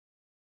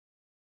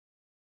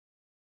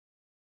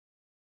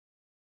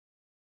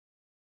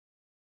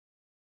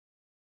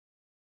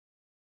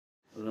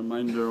A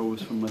reminder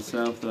always for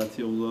myself that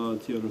Atiullah,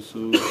 Ati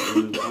Rasul,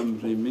 ulil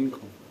amri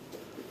minkum,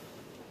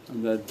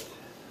 and that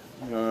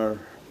we are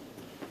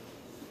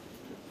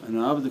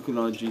ana abdukul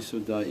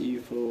ajizu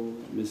da'ifu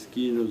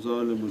miskinu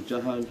zalimu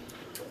jahal,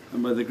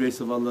 and by the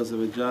grace of Allah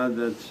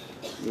that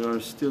we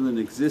are still in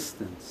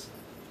existence.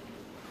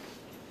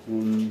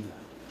 On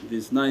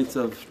these nights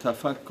of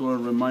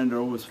tafakkur, reminder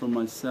always for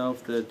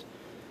myself that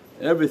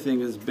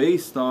everything is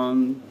based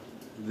on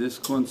this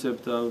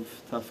concept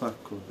of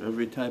tafakkur.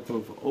 Every type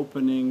of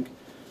opening,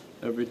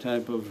 every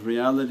type of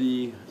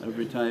reality,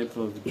 every type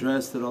of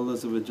dress that Allah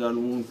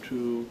want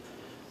to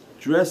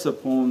dress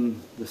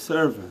upon the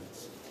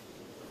servants,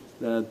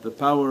 that the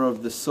power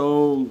of the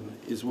soul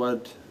is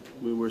what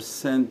we were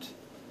sent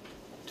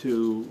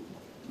to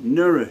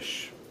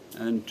nourish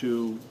and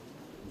to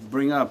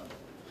bring up,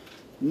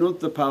 not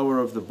the power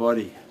of the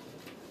body.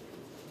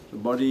 The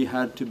body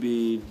had to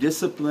be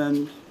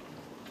disciplined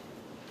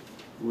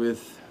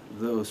with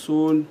the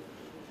usul,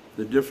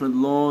 the different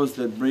laws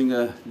that bring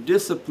a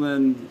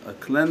discipline, a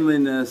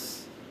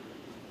cleanliness,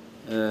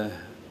 a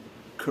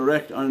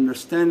correct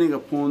understanding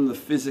upon the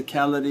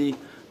physicality,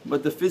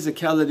 but the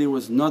physicality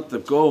was not the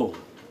goal.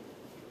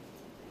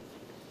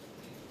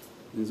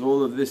 Because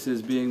all of this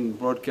is being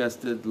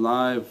broadcasted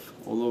live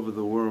all over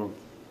the world,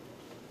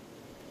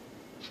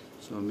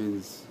 so it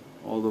means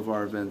all of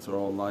our events are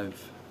all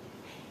live.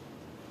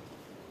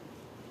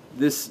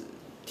 This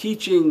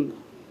teaching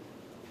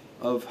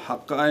of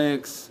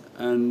haqqaiqs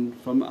and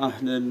from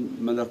ahlul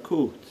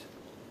malakut,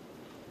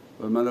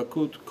 wa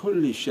malakut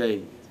kulli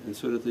shay. In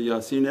Surah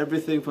Yasin,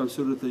 everything from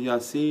Surah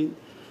Yasin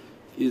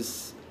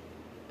is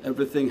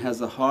everything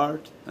has a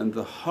heart, and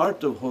the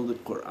heart of Holy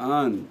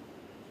Qur'an,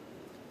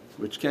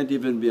 which can't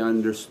even be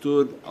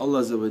understood,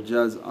 Allah's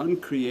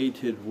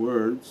uncreated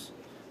words,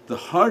 the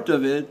heart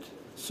of it,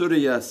 Surah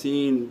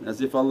Yasin,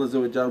 as if Allah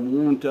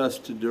want us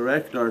to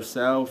direct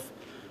ourselves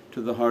to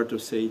the heart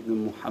of Sayyidina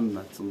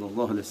Muhammad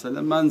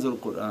manzil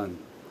Qur'an,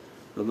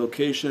 the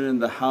location in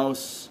the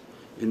house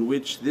in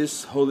which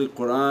this Holy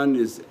Qur'an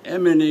is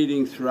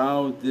emanating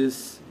throughout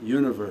this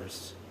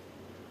universe.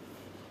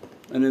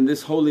 And in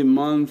this holy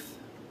month,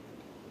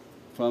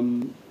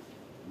 from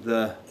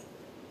the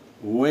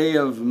way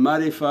of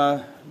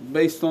marifah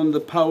based on the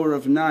power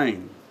of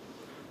 9.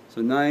 So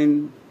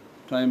 9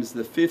 times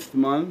the 5th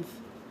month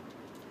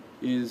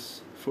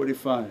is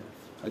 45,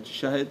 Hajj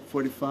Shahid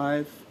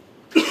 45,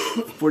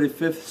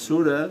 45th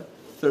surah,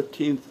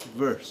 13th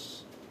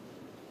verse.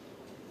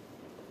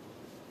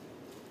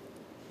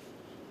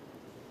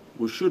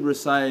 We should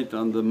recite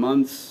on the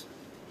months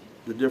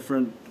the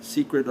different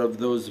secret of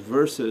those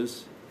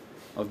verses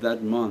of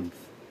that month.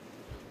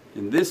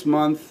 In this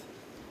month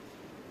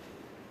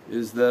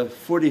is the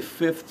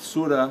 45th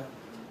surah,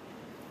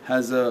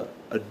 has a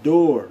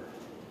door,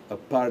 a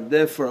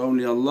pardeh for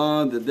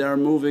awliyaullah, that they are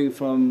moving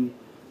from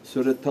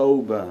Surah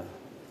Tawbah,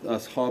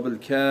 Ashab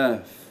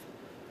al-Kahf,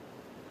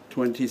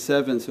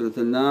 27 Surah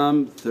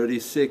Al-Nam,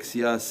 36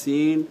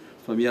 Yasin.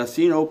 From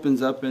Yasin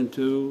opens up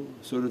into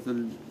Surah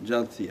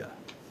Al-Jathiyah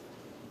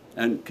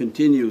and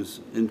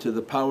continues into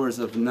the powers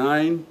of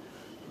 9.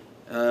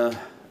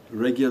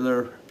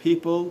 Regular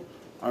people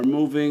are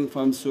moving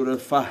from Surah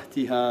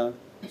Fatiha,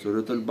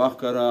 Surah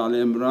Al-Baqarah,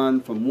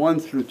 Al-Imran, from 1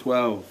 through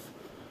 12.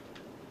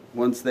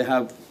 Once they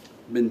have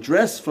been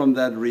dressed from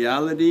that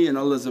reality and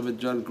Allah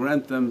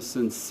grant them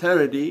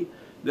sincerity,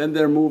 then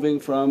they're moving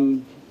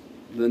from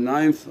the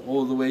 9th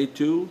all the way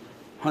to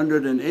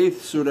 108th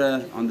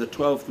surah on the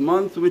 12th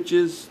month, which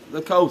is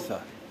the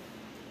Kawthar,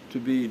 to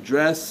be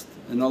dressed.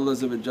 And Allah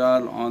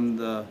on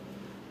the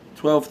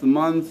 12th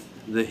month,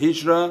 the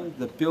hijrah,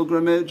 the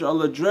pilgrimage,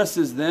 Allah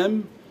dresses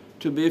them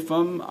to be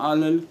from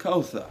ahlul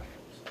Kawthar.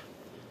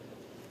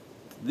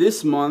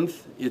 This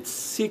month, its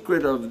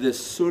secret of this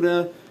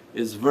surah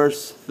is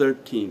verse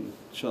 13,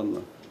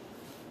 inshaAllah.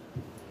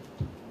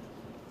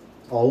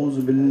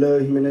 أعوذ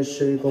بالله من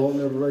الشيطان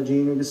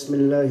الرجيم بسم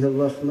الله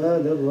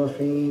الرحمن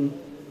الرحيم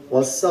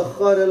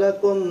وَسَخَّرَ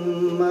لَكُم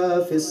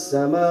مَّا فِي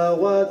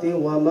السَّمَاوَاتِ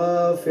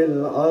وَمَا فِي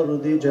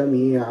الْأَرْضِ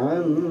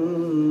جَمِيعًا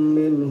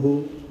مِّنْهُ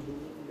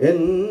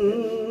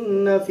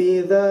إِنَّ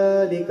فِي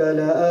ذَلِكَ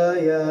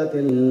لَآيَاتٍ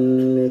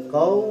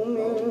لِقَوْمٍ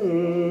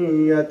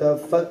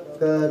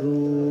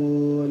يَتَفَكَّرُونَ.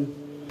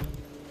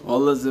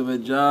 Allah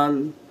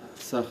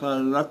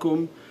sakhar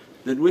lakum,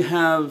 that we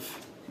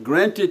have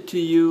granted to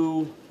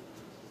you,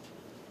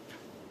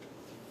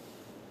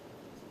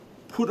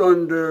 put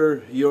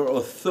under your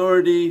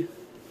authority,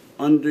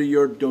 under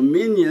your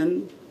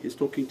dominion. He's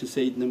talking to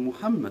Sayyidina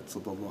Muhammad.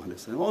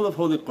 All of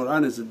Holy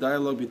Qur'an is a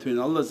dialogue between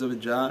Allah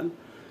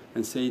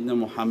and Sayyidina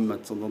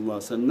Muhammad,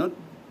 not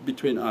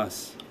between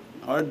us.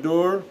 Our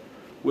door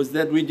was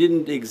that we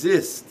didn't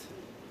exist.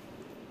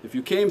 If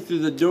you came through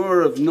the door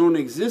of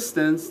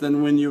non-existence,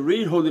 then when you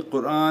read Holy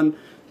Qur'an,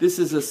 this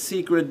is a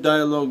secret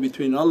dialogue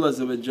between Allah and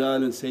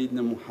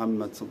Sayyidina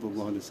Muhammad.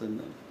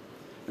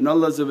 And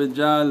Allah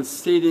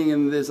stating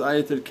in this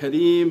ayatul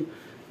kareem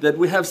that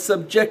we have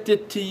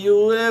subjected to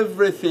you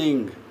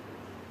everything,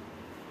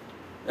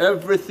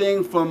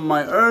 everything from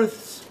my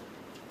earths,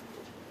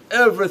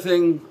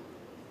 everything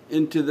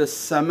into the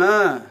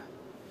sama,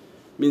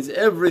 means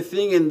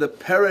everything in the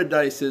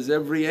paradises,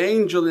 every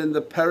angel in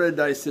the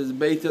paradises,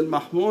 Bayt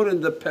al-Mahmur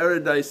in the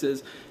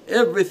paradises,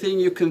 everything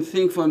you can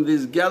think from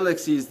these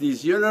galaxies,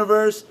 these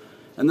universe,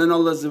 and then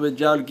Allah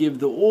give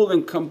the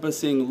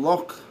all-encompassing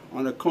lock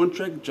on a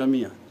contract,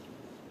 Jami'an.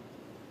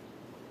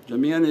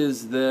 Jami'an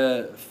is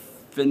the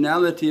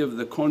finality of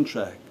the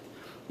contract.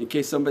 In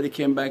case somebody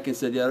came back and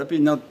said, Ya Rabbi,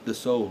 not the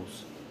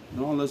souls.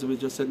 No, Allah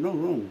said, no,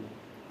 wrong.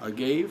 I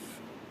gave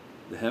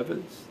the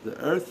heavens, the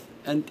earth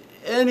and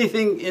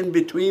anything in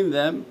between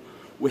them,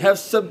 we have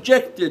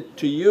subjected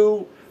to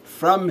you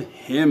from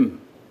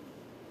Him.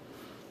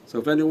 So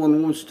if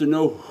anyone wants to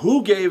know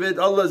who gave it,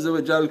 Allah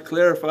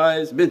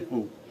clarifies,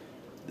 minhu,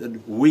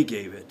 that we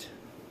gave it.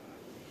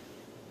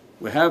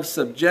 We have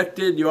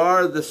subjected, you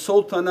are the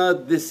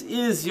sultanate, this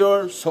is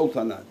your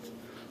sultanate.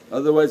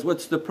 Otherwise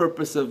what's the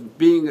purpose of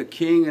being a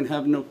king and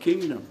have no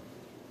kingdom?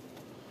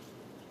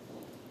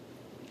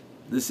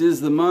 This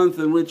is the month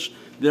in which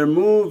they're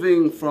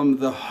moving from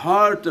the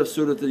heart of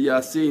Surah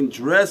Yasin,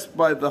 dressed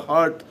by the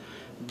heart,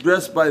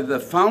 dressed by the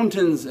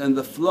fountains and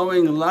the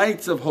flowing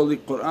lights of Holy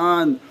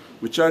Qur'an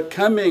which are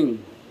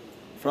coming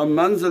from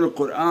manzil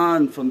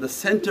Qur'an, from the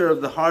center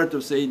of the heart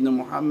of Sayyidina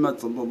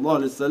Muhammad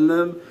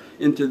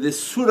into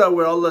this surah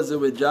where Allah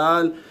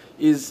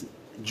is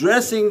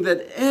dressing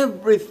that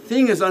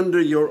everything is under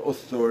your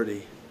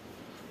authority.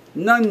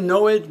 None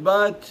know it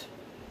but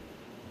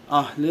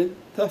ahlul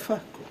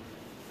tafakkur,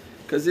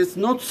 because it's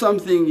not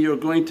something you're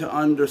going to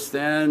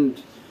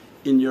understand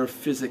in your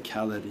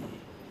physicality.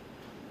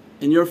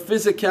 In your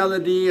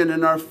physicality and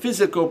in our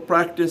physical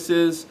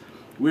practices,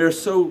 we are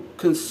so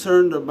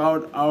concerned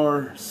about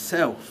our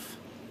self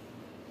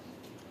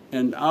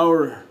and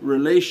our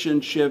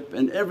relationship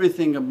and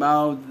everything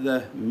about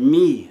the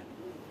me.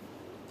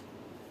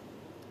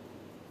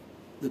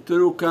 The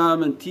Turu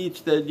come and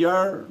teach that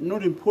you're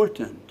not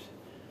important.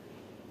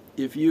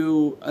 If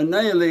you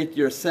annihilate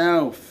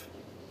yourself,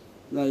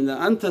 La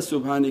ilaha anta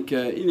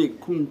subhanaka inni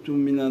kuntu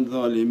minal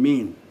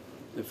zalimeen.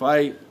 If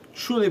I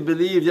truly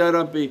believe, Ya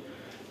Rabbi,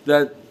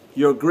 that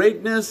your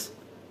greatness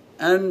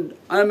and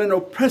I'm an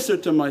oppressor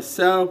to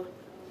myself,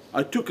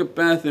 I took a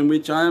path in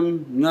which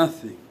I'm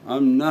nothing,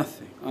 I'm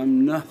nothing,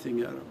 I'm nothing,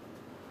 Ya Rabbi.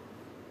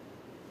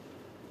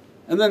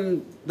 And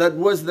then that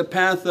was the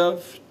path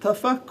of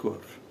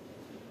tafakkur.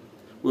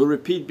 We'll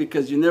repeat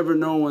because you never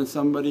know when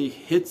somebody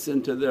hits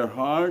into their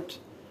heart,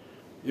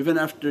 even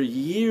after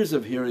years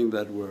of hearing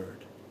that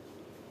word,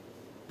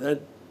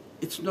 that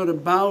it's not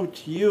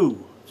about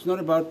you, it's not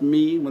about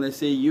me. When I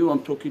say you,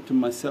 I'm talking to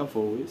myself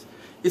always.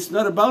 It's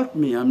not about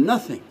me, I'm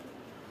nothing.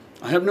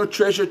 I have no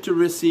treasure to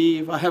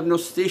receive, I have no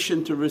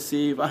station to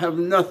receive, I have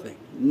nothing,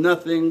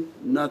 nothing,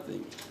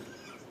 nothing.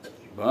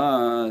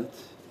 But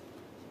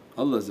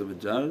Allah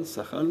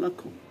sakhar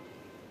lakum.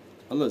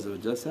 Allah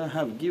said, I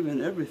have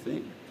given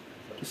everything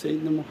to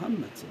Sayyidina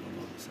Muhammad.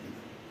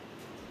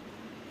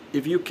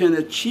 If you can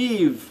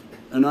achieve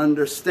an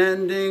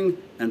understanding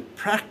and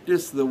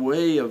practice the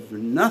way of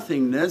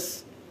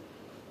nothingness,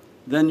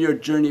 then your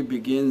journey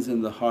begins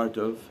in the heart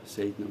of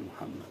Sayyidina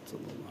Muhammad.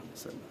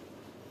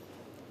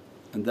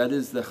 And that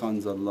is the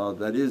Khanzallah,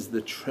 that is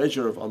the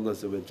treasure of Allah,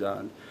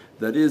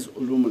 that is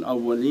ulum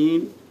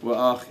al-awwaleen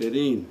wa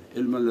akhireen,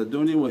 ilm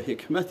al-laduni wa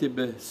hikmati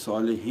bih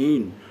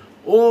salihin.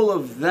 All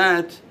of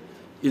that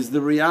is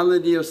the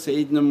reality of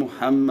Sayyidina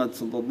Muhammad,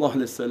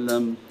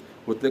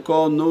 what they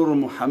call Nur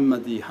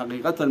Muhammadi,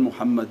 Haqiqat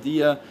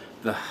al-Muhammadiyya,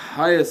 the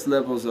highest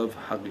levels of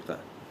haqiqat.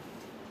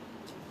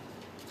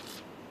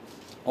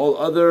 All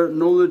other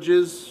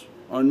knowledges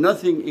are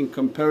nothing in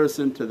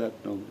comparison to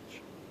that knowledge.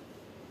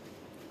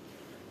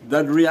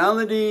 That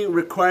reality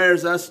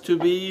requires us to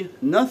be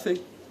nothing.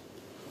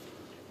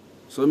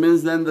 So it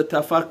means then the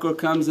tafakkur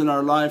comes in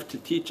our life to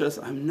teach us,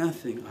 I'm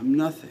nothing, I'm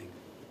nothing.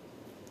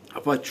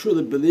 If I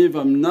truly believe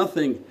I'm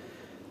nothing,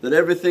 that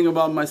everything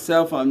about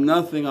myself I'm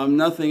nothing,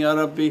 Ya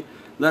Rabbi,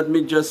 let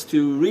me just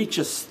to reach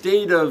a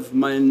state of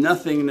my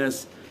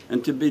nothingness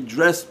and to be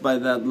dressed by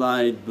that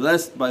light,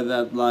 blessed by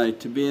that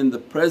light, to be in the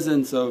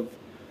presence of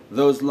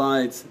those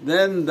lights,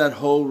 then that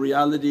whole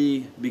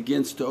reality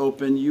begins to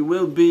open. You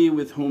will be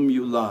with whom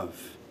you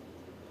love.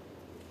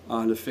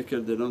 Ahlul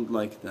fikr, they don't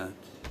like that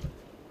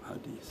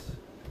hadith.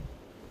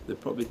 They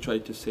probably try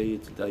to say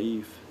it's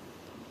daif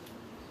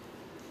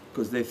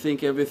because they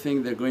think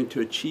everything they're going to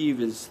achieve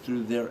is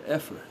through their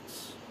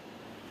efforts.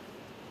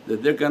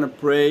 That they're going to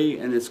pray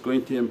and it's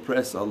going to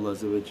impress Allah.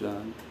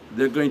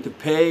 They're going to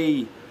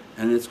pay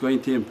and it's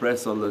going to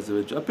impress Allah.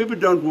 People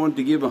don't want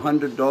to give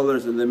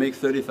 $100 and they make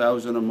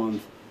 30,000 a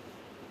month.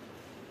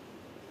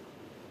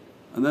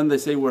 And then they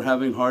say, we're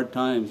having hard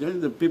times. You know,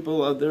 the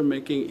people out there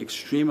making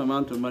extreme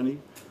amount of money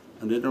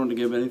and they don't want to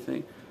give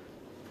anything.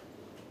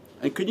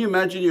 And could you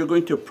imagine you're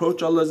going to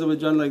approach Allah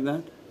like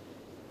that?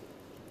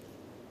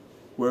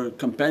 Where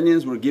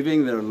companions were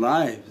giving their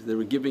lives, they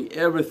were giving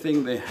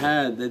everything they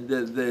had,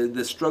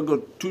 they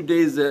struggled 2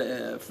 days,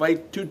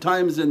 fight 2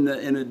 times in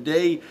a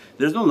day.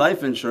 There's no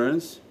life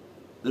insurance,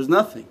 there's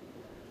nothing.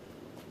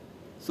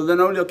 So then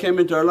awliya came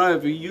into our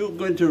life, are you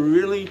going to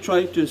really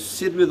try to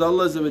sit with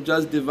Allah's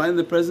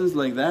Divinely Presence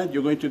like that?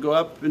 You're going to go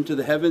up into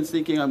the heavens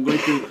thinking, I'm going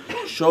to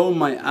show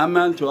my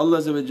amal to Allah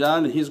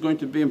and He's going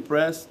to be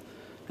impressed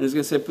and He's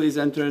going to say, please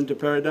enter into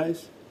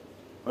paradise?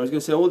 Or He's going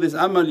to say, all this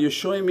amal you're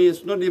showing me,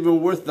 it's not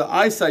even worth the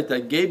eyesight I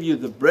gave you,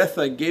 the breath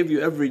I gave you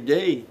every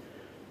day.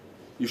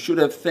 You should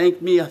have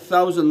thanked me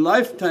 1,000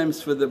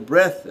 lifetimes for the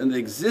breath and the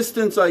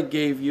existence I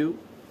gave you.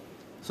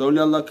 So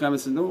only Allah came and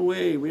said, no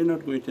way, we're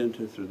not going to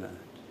enter through that.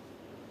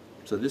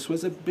 So this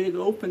was a big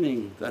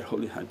opening, that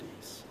holy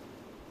hadith.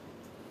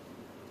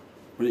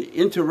 When he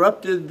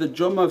interrupted the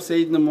Jummah of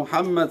Sayyidina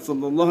Muhammad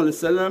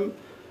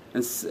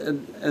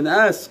and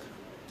asked,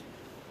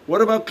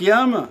 what about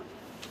qiyamah?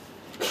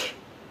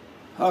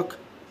 Haq,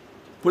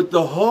 but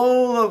the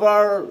whole of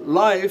our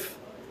life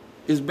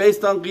is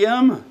based on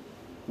qiyamah.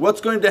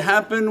 What's going to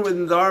happen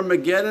when the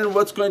Armageddon?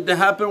 What's going to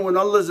happen when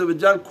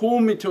Allah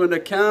call me to an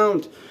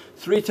account?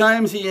 3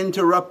 times he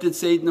interrupted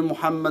Sayyidina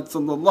Muhammad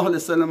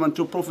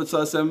until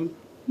Prophet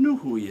knew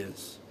who he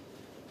is.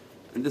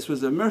 And this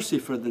was a mercy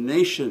for the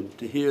nation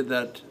to hear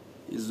that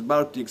he's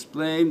about to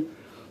explain,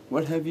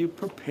 what have you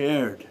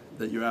prepared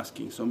that you're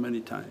asking so many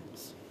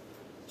times?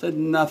 Said,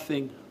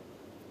 nothing.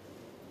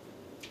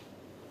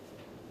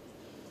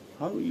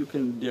 How you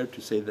can dare to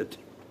say that?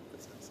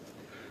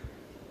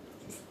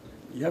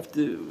 You have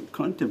to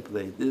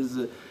contemplate.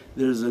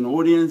 There's an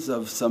audience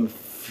of some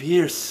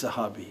fierce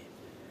Sahabi.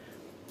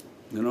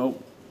 You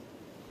know,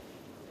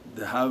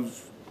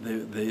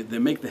 they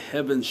make the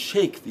heavens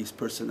shake, these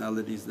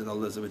personalities that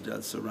Allah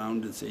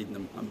surrounded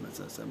Sayyidina Muhammad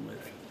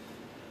with.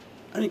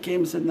 And he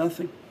came and said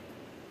nothing.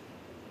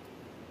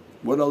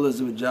 What Allah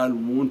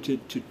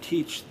wanted to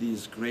teach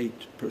these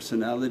great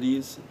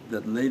personalities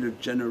that later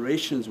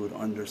generations would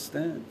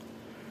understand.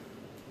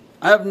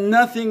 I have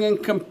nothing in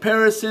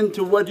comparison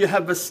to what you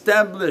have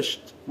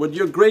established, what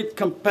your great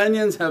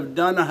companions have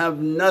done. I have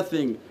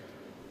nothing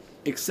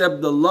except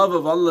the love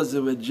of Allah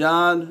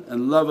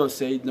and love of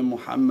Sayyidina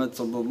Muhammad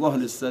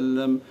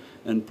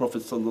and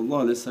Prophet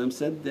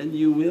said, then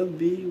you will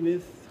be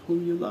with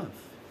whom you love.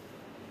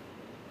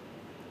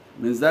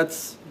 Means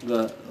that's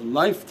the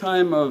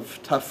lifetime of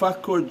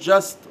tafakkur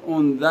just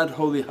on that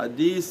holy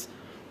hadith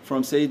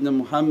from Sayyidina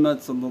Muhammad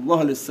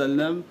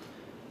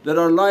that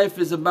our life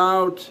is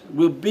about,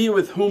 we'll be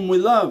with whom we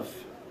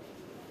love.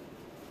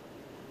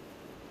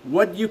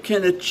 What you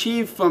can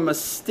achieve from a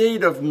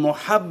state of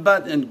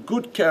muhabbat and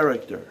good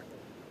character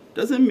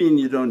doesn't mean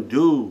you don't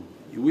do.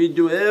 We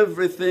do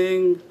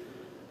everything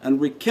and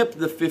we kept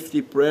the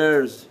 50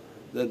 prayers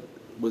that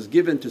was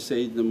given to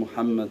Sayyidina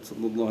Muhammad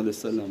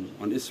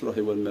on Isra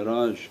wal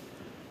Miraj,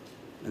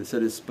 and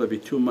said, it's probably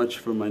too much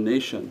for my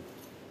nation.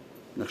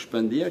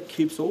 Naqshbandiya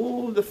keeps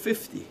all the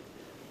 50.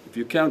 If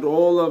you count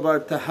all of our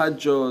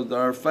tahajjud,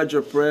 our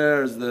fajr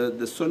prayers,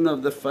 the sunnah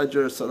of the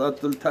fajr,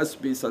 salatul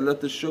tasbih,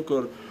 salatul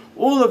shukr,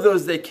 all of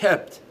those they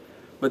kept,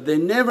 but they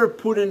never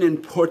put an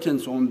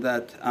importance on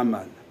that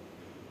amal.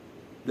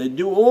 They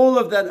do all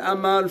of that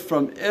amal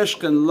from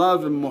ishq and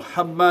love and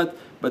muhabbat,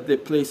 but they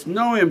place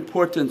no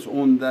importance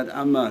on that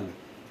amal.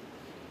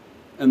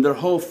 And their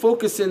whole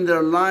focus in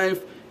their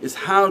life is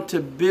how to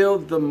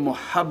build the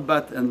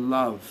muhabbat and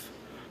love.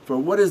 For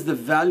what is the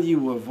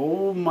value of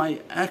all my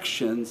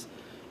actions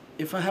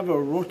if I have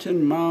a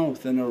rotten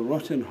mouth and a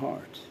rotten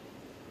heart?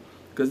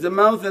 Because the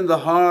mouth and the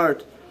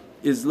heart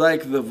is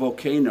like the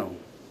volcano.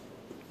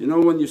 You know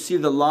when you see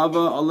the lava,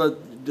 Allah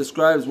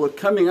describes what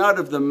coming out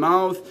of the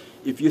mouth,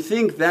 if you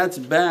think that's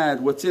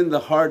bad, what's in the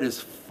heart is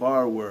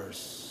far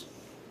worse.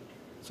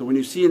 So when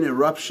you see an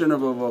eruption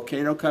of a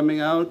volcano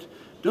coming out,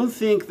 don't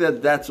think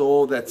that that's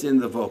all that's in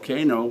the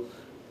volcano.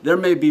 There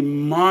may be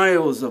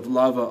miles of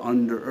lava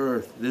under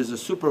earth. There's a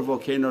super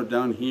volcano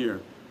down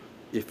here.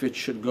 If it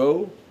should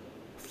go,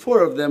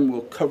 4 of them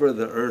will cover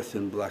the earth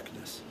in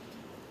blackness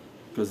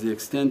because the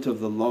extent of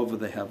the lava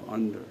they have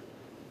under.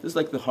 Just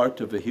like the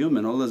heart of a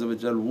human, Allah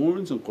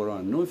warns in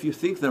Qur'an, no, if you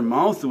think their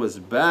mouth was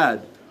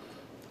bad,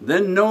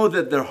 then know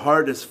that their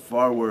heart is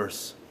far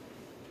worse.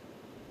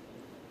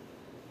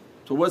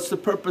 So what's the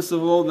purpose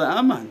of all the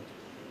amal?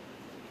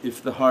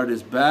 If the heart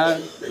is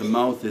bad, the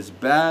mouth is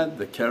bad,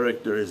 the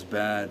character is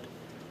bad.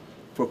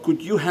 For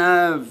could you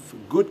have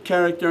good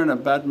character and a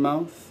bad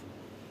mouth?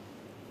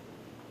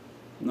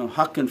 No,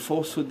 haqq and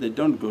falsehood, they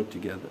don't go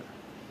together.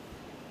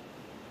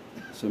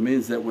 So it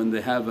means that when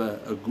they have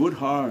a good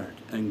heart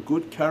and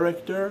good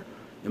character,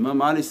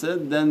 Imam Ali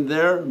said, then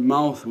their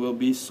mouth will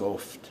be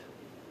soft.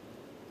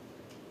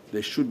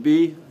 They should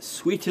be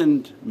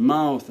sweetened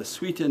mouth, a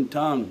sweetened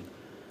tongue.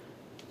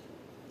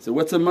 So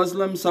what's a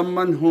Muslim?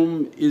 Someone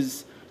whom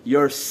is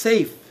you're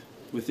safe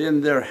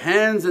within their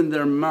hands and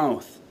their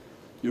mouth.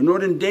 You're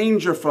not in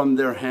danger from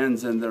their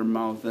hands and their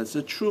mouth, that's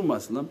a true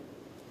Muslim.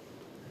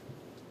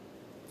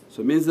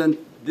 So it means that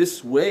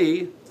this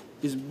way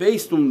is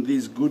based on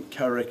these good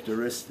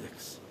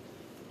characteristics.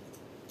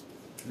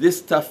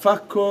 This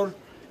tafakkur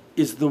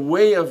is the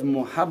way of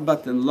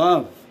muhabbat and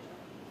love.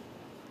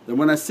 That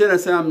when I say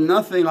I'm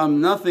nothing,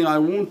 I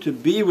want to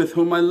be with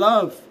whom I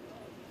love.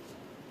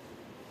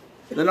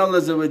 Then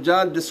Allah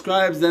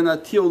describes, then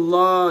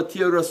Atiullah,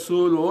 Atiur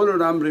Rasul, ulul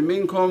amri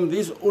minkum.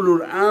 These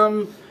ulul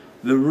am,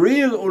 the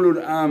real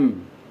ulul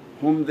am,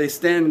 whom they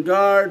stand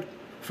guard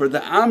for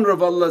the amr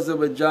of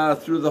Allah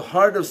through the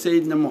heart of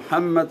Sayyidina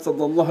Muhammad,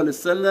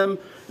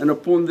 and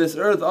upon this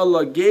earth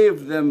Allah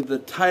gave them the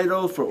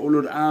title for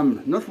ulul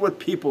amr, not what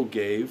people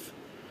gave.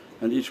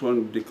 And each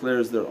one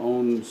declares their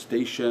own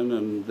station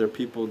and their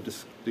people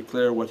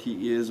declare what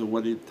he is or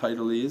what his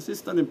title is.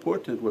 It's not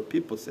important what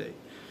people say.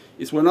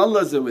 It's when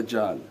Allah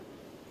that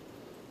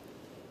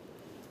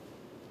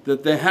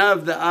they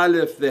have the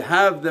alif, they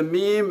have the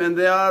mim, and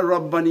they are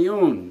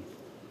Rabbaniyun.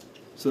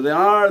 So they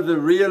are the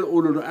real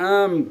ulul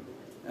am,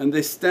 and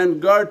they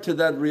stand guard to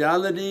that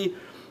reality.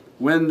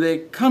 When they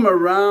come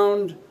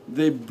around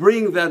they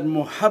bring that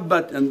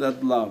muhabbat and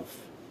that love.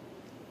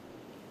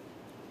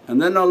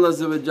 And then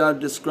Allah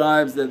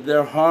describes that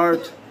their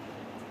heart,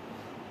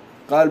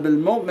 qalb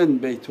al-mu'min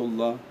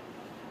baytullah,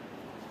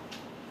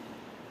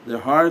 their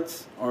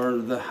hearts are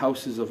the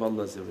houses of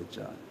Allah.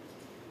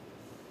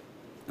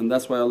 And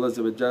that's why Allah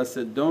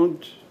said,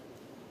 don't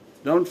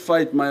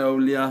fight my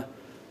awliya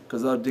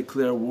because I'll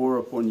declare war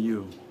upon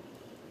you.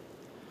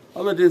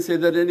 Allah didn't say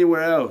that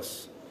anywhere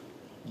else,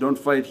 don't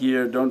fight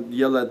here, don't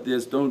yell at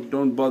this,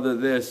 don't bother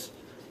this.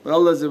 But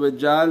Allah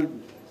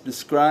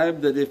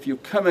described that if you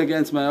come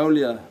against my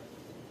awliya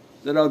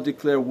then I'll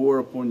declare war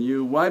upon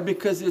you. Why?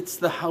 Because it's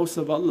the house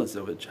of Allah.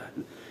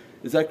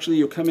 It's actually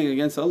you're coming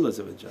against Allah,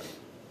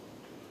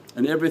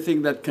 and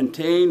everything that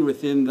contained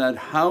within that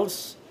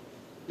house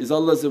is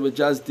Allah's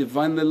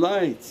Divinely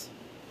light.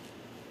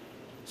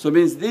 So it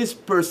means these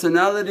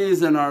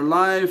personalities in our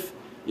life,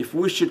 if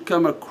we should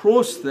come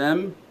across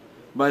them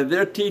by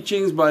their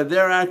teachings, by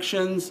their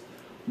actions,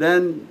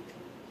 then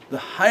the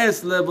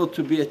highest level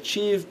to be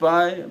achieved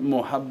by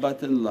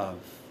muhabbat and love.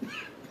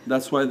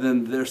 That's why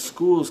then their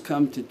schools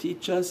come to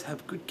teach us,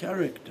 have good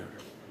character.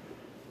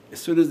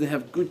 As soon as they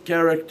have good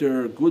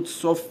character, good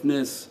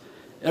softness,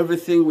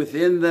 everything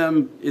within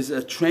them is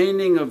a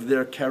training of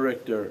their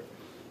character.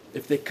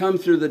 If they come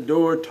through the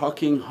door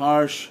talking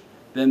harsh,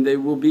 then they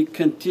will be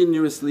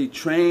continuously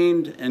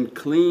trained and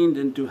cleaned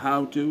into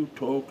how to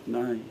talk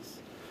nice,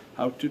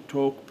 how to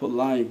talk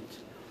polite,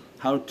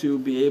 how to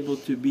be able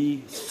to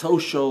be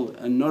social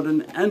and not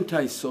an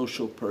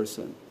antisocial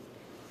person,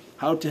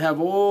 how to have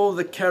all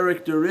the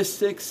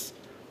characteristics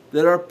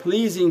that are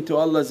pleasing to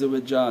Allah.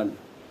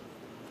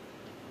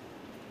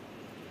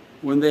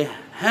 When they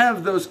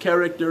have those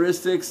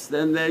characteristics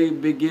then they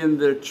begin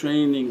their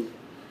training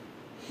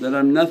that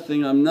I'm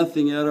nothing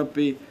Ya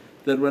Rabbi,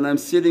 that when I'm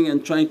sitting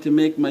and trying to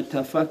make my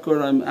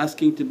tafakkur I'm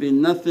asking to be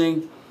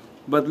nothing,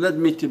 but let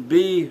me to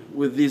be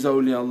with these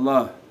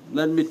awliyaullah,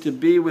 let me to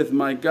be with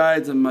my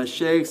guides and my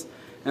shaykhs,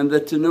 and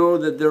that to know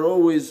that they're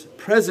always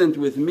present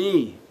with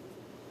me.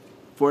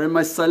 For in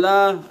my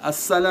salah,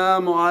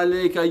 as-salamu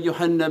alayka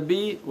ayyuhan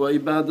nabi wa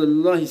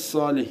ibadullahi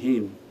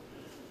salihin.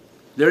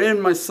 They're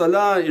in my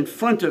salah in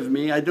front of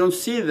me, I don't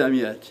see them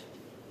yet.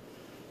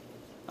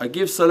 I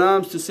give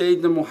salams to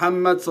Sayyidina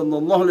Muhammad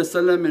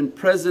in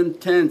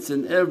present tense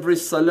in every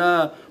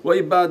salah, wa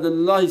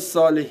ibadullahi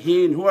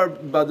salihin. Who are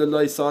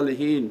ibadullahi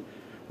salihin?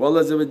 Well,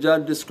 Allah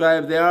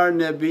described they are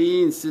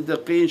nabiyeen,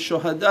 siddiqeen,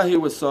 shuhada'i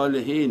wa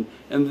salihin,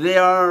 and they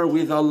are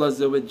with Allah,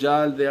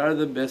 they are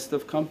the best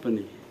of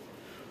company.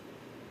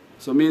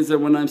 So it means that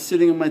when I'm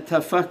sitting in my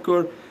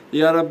tafakkur,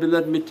 Ya Rabbi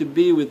let me to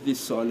be with these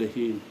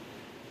salihin,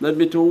 let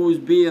me to always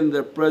be in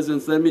their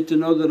presence, let me to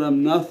know that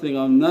I'm nothing,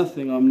 I'm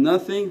nothing, I'm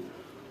nothing,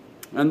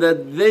 and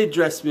that they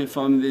dress me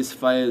from these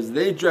fires,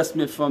 they dress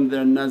me from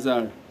their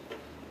nazar,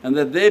 and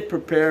that they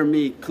prepare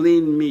me,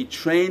 clean me,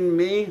 train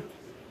me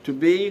to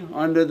be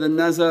under the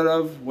nazar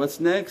of what's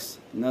next?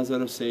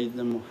 Nazar of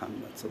Sayyidina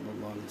Muhammad.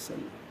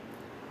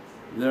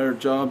 Their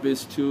job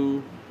is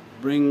to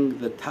bring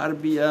the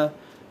tarbiyah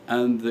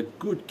and the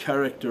good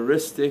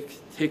characteristic,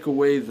 take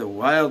away the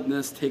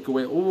wildness, take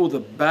away all the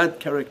bad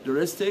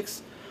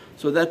characteristics,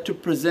 so that to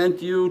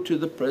present you to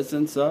the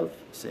presence of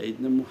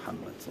Sayyidina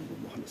Muhammad.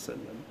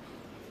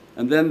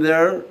 And then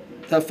their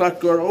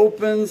tafakkur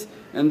opens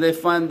and they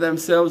find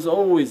themselves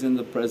always in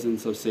the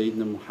presence of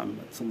Sayyidina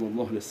Muhammad.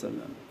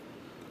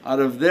 Out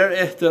of their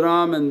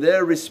ihtiram and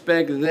their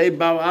respect they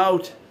bow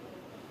out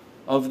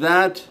of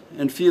that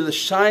and feel a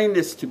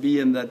shyness to be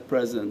in that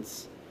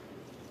presence.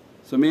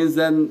 So means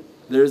then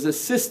there's a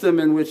system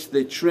in which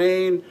they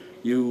train,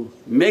 you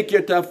make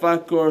your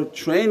tafakkur,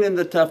 train in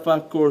the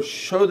tafakkur,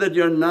 show that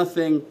you're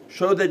nothing,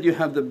 show that you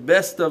have the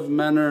best of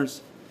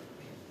manners.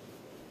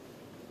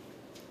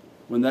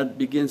 When that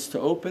begins to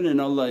open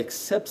and Allah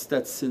accepts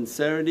that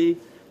sincerity,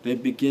 they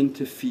begin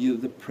to feel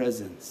the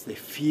presence, they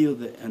feel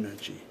the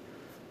energy.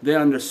 They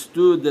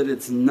understood that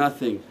it's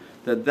nothing,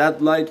 that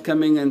that light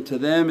coming into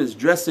them is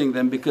dressing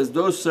them, because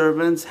those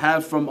servants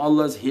have from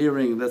Allah's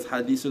hearing. That's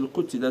hadithul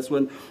Qudsi, that's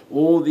when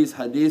all these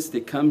hadiths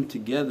they come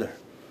together.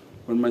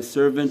 When my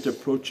servant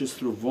approaches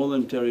through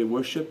voluntary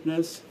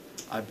worshipness,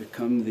 I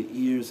become the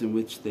ears in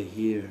which they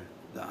hear,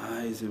 the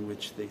eyes in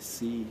which they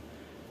see,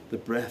 the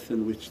breath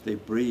in which they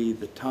breathe,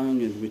 the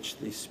tongue in which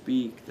they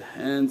speak, the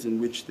hands in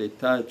which they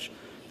touch,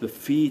 the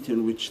feet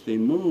in which they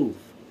move.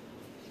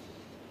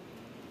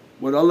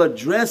 When Allah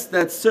dressed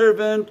that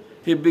servant,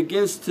 he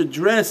begins to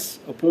dress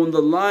upon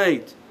the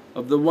light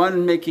of the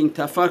one making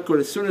tafakkur.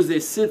 As soon as they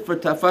sit for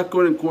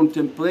tafakkur and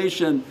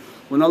contemplation,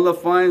 when Allah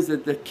finds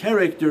that their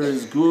character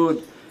is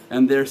good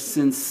and they're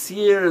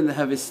sincere and they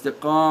have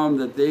istiqam,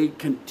 that they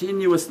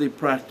continuously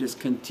practice,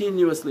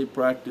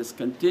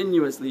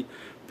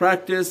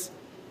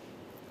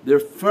 they're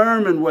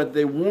firm in what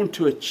they want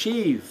to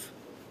achieve.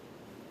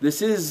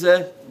 This is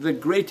the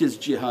greatest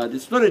jihad.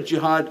 It's not a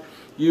jihad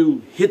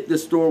you hit the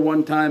store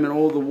one time and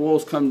all the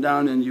walls come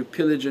down and you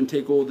pillage and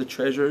take all the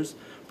treasures.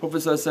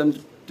 Prophet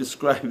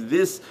described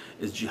this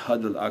as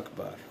jihadul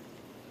akbar.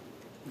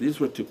 These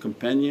were two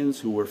companions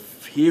who were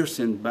fierce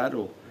in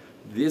battle.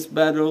 This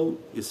battle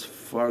is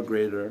far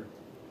greater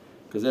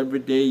because every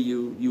day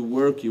you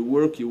work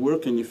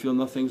and you feel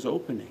nothing's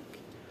opening.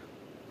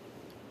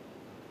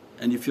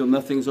 And you feel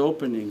nothing's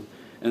opening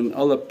and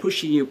Allah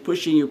pushing you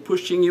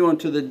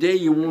until the day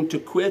you want to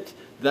quit,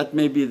 that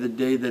may be the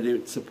day that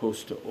it's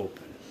supposed to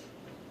open.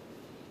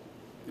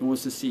 He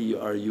wants to see,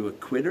 are you a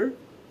quitter?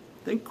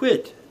 Then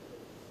quit.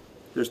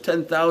 There's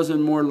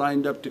 10,000 more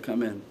lined up to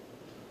come in.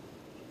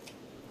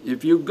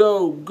 If you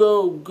go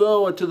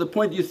to the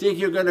point you think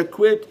you're going to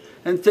quit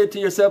and say to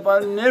yourself,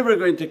 I'm never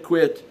going to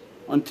quit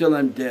until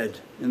I'm dead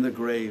in the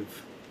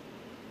grave.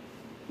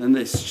 Then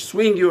they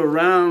swing you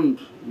around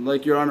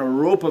like you're on a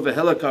rope of a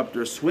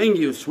helicopter, swing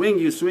you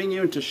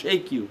and to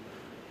shake you.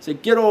 Say,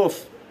 get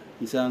off.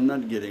 You say, I'm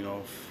not getting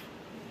off.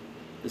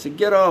 They say,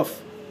 get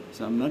off. You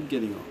say, I'm not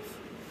getting off.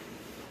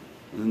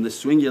 And then they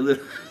swing you a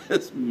little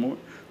more.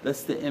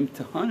 That's the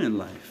imtihan in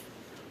life.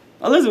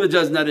 Allah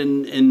is not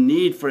in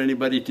need for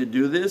anybody to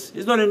do this.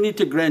 He's not in need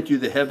to grant you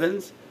the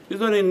heavens. He's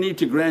not in need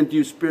to grant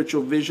you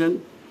spiritual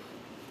vision.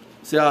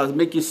 Say, I'll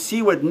make you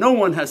see what no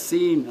one has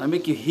seen, I'll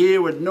make you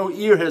hear what no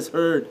ear has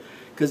heard.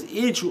 Because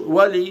each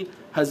wali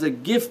has a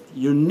gift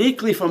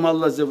uniquely from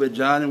Allah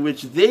in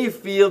which they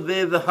feel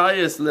they're the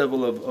highest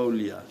level of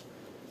awliya.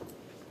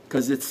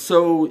 Because it's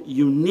so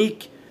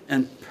unique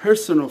and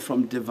personal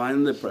from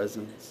Divinely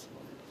Presence.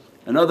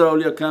 And other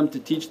awliya come to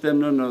teach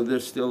them, no, they're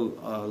still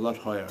a lot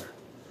higher.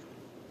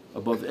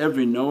 Above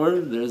every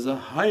knower there's a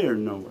higher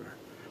knower.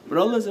 But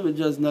Allah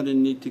is not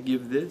in need to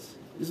give this.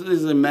 This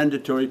is a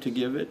mandatory to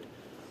give it.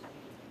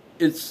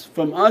 It's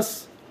from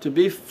us to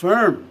be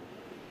firm,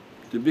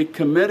 to be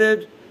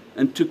committed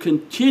and to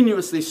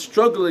continuously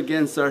struggle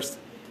against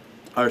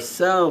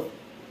ourselves.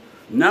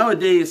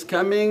 Nowadays is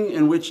coming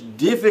in which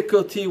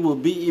difficulty will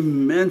be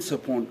immense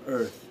upon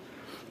earth.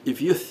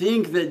 If you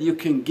think that you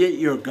can get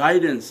your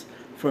guidance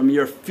from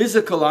your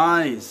physical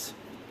eyes,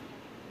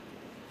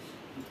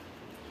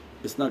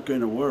 it's not going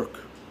to work.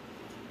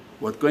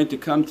 What's going to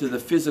come to the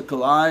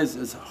physical eyes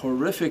is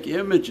horrific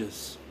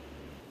images.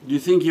 Do you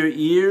think your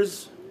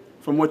ears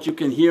from what you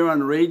can hear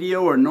on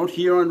radio or not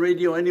hear on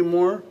radio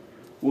anymore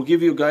will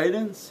give you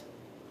guidance?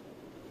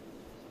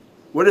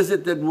 What is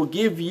it that will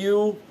give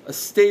you a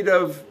state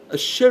of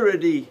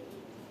assurity?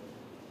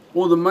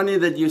 All the money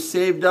that you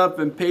saved up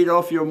and paid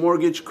off your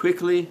mortgage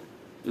quickly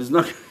is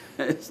not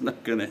it's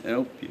not going to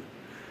help you.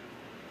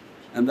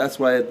 And that's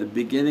why at the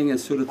beginning in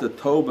Surah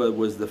At-Tawbah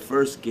was the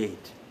first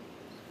gate.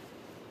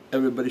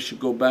 Everybody should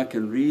go back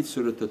and read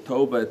Surah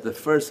At-Tawbah. At the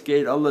first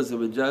gate Allah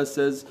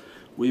says,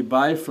 we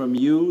buy from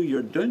you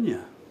your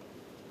dunya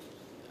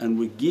and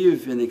we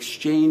give in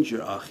exchange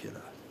your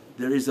akhirah.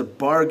 There is a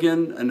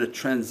bargain and a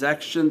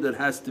transaction that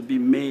has to be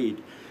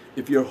made.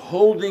 If you're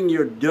holding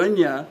your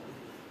dunya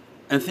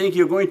and think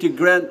you're going to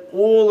grant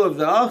all of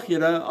the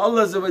akhirah,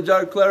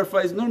 Allah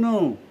clarifies,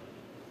 no,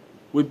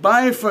 we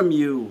buy from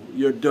you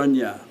your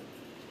dunya.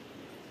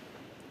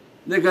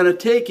 They're going to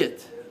take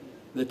it,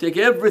 they take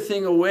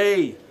everything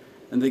away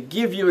and they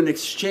give you in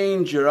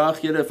exchange your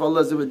akhirah. If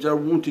Allah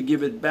want to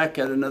give it back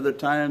at another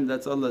time,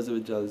 that's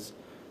Allah's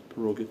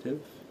prerogative.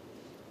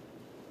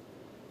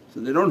 So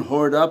they don't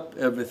hoard up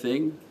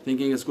everything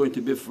thinking it's going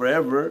to be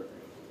forever.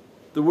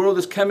 The world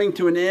is coming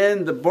to an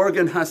end, the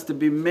bargain has to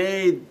be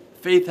made,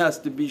 faith has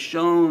to be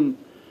shown.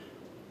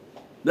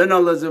 Then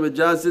Allah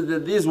said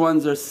that these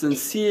ones are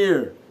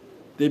sincere.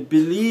 They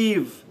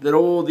believe that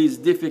all these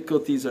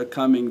difficulties are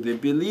coming, they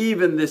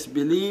believe in this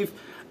belief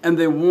and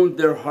they want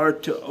their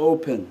heart to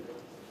open.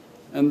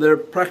 And they're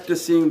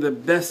practicing the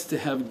best to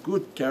have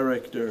good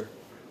character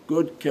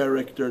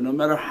no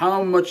matter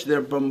how much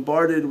they're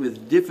bombarded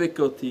with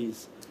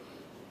difficulties,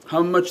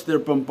 how much they're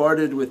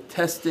bombarded with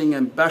testing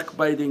and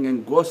backbiting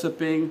and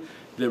gossiping,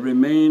 they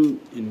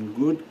remain in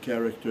good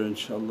character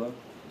inshaAllah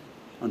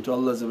until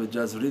Allah's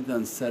rida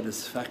and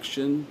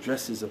satisfaction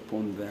dresses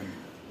upon them.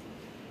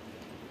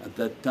 At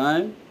that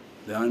time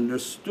they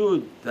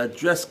understood that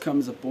dress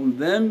comes upon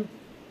them,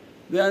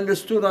 they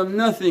understood I'm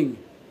nothing.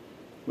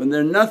 When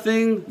they're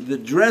nothing, the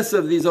dress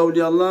of these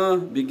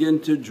awliyaullah begin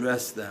to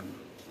dress them.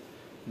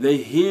 They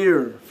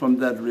hear from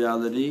that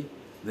reality,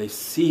 they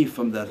see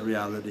from that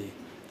reality,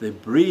 they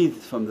breathe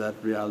from that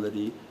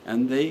reality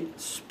and they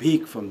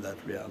speak from that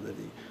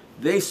reality.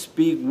 They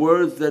speak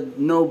words that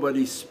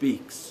nobody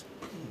speaks,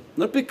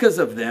 not because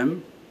of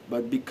them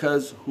but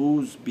because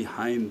who's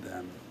behind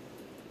them.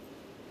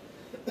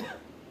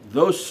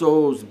 Those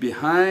souls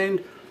behind,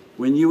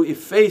 when you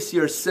efface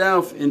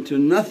yourself into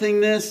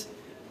nothingness,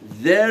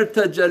 their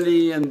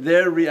tajalli and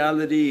their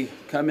reality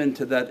come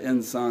into that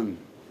insan.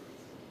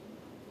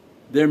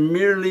 They're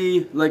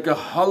merely like a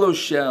hollow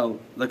shell,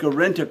 like a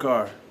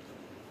rent-a-car.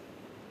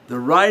 The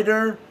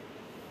rider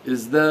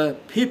is the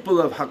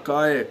people of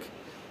haqqaiq.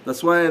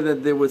 That's why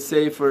that they would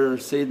say for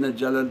Sayyidina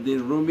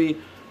Jalaluddin Rumi,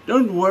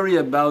 don't worry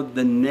about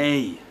the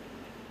nay,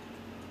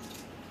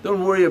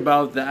 don't worry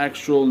about the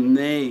actual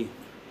nay,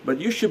 but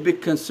you should be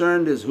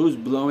concerned is who's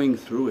blowing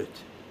through it.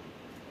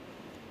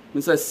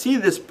 Means I see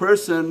this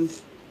person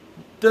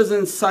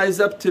doesn't size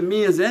up to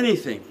me as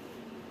anything,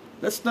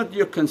 that's not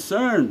your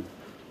concern.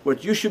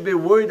 What you should be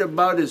worried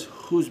about is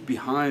who's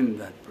behind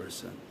that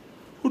person,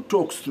 who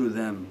talks through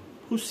them,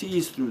 who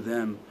sees through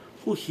them,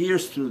 who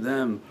hears through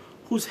them,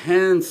 whose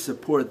hands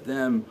support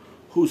them,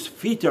 whose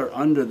feet are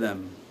under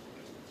them.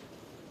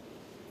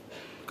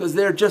 Because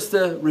they're just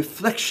a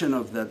reflection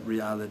of that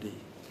reality.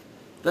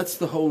 That's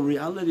the whole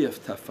reality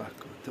of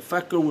tafakkur.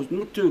 Tafakkur was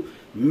not to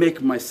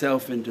make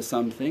myself into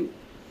something,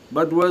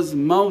 but was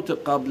maut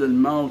qabla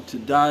al-maut, to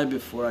die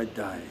before I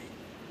die.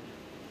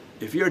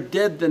 If you're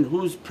dead, then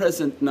who's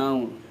present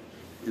now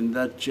in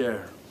that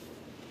chair?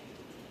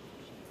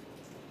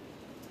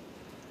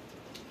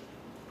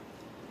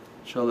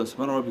 InshaAllah,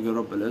 subhana rabbika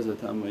rabbil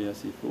izzati amma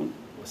yasifoon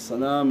wa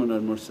salaamun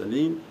al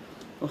mursaleen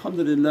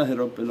walhamdulillahi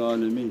rabbil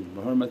alameen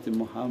bi hurmati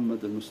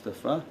Muhammad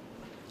al-Mustafa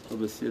wa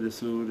bi siri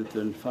Surat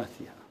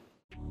al-Fatiha.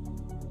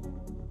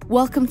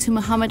 Welcome to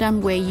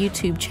Muhammadan Way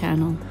YouTube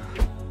channel,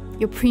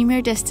 your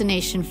premier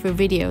destination for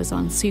videos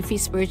on Sufi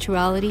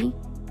spirituality,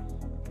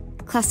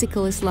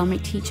 classical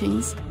Islamic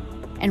teachings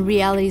and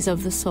realities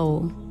of the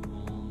soul.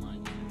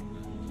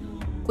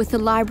 With a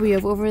library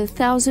of over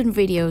 1,000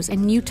 videos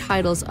and new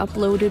titles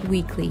uploaded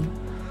weekly.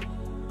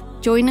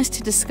 Join us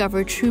to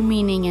discover true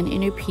meaning and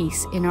inner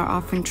peace in our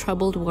often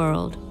troubled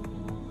world.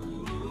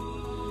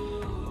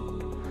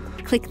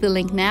 Click the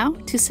link now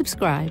to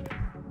subscribe.